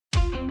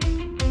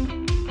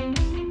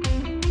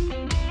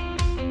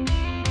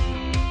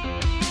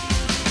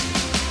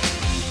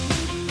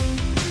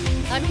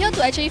here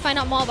to actually find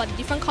out more about the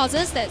different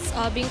courses that's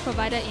being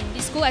provided in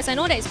this school, as I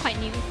know that it's quite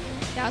new.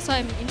 Yeah, so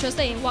I'm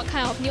interested in what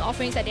kind of new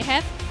offerings that they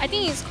have. I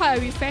think it's quite a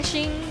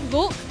refreshing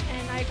look,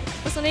 and I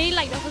personally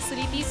like the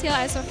facilities here.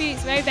 I also feel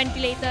it's very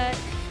ventilated.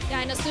 Yeah,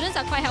 and the students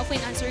are quite helpful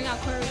in answering our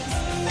queries.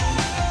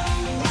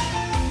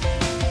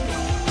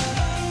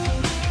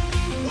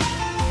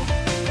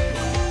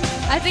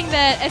 I think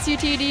that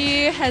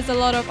SUTD has a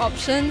lot of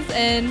options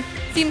and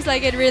seems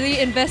like it really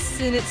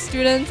invests in its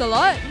students a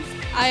lot.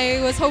 I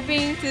was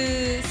hoping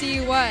to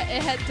see what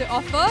it had to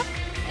offer,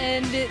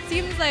 and it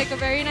seems like a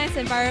very nice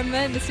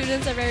environment. The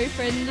students are very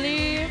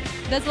friendly.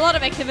 There's a lot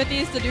of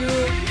activities to do.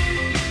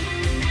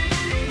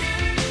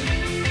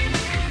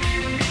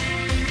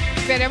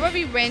 Wherever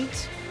we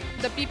went,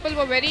 the people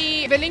were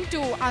very willing to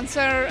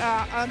answer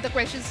the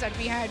questions that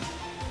we had.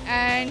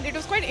 And it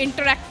was quite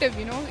interactive,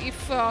 you know.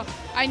 If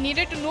I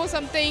needed to know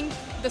something,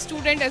 the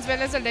student as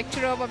well as the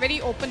lecturer were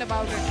very open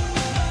about it.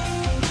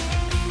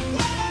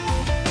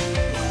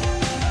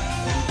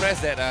 I'm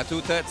impressed that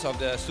 2/3 of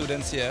the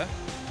students here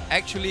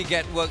actually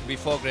get work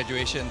before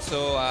graduation,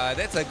 so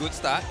that's a good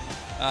start.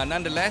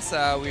 Nonetheless,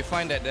 we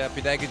find that the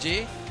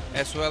pedagogy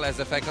as well as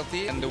the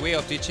faculty and the way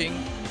of teaching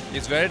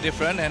is very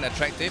different and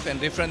attractive and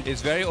different.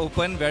 It's very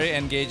open, very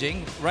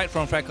engaging, right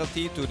from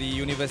faculty to the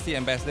university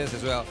ambassadors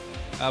as well.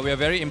 We are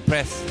very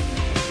impressed.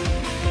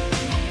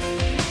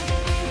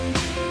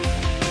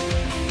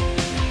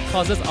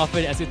 Courses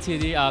offered at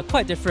SUTD are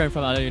quite different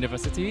from other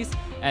universities,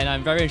 and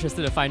I'm very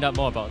interested to find out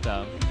more about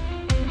them.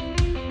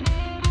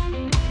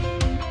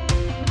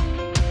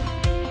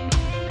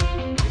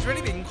 It's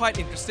really been quite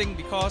interesting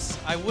because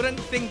I wouldn't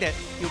think that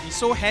it would be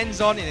so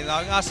hands-on in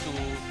allowing us to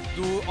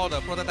do all the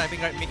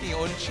prototyping, right, making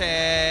your own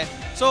chair.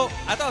 So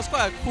I thought it was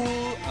quite a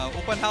cool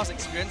open house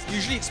experience.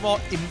 Usually it's more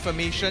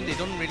information, they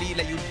don't really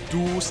let you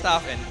do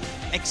stuff and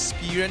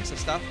experience the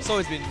stuff. So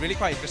it's been really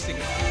quite interesting.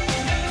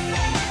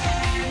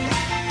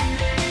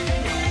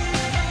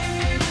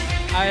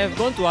 I have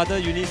gone to other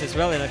unis as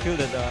well, and I feel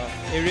that the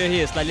area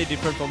here is slightly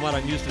different from what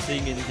I'm used to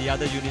seeing in the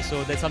other unis.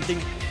 So there's something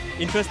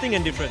interesting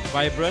and different,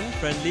 vibrant,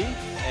 friendly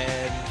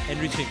and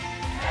enriching.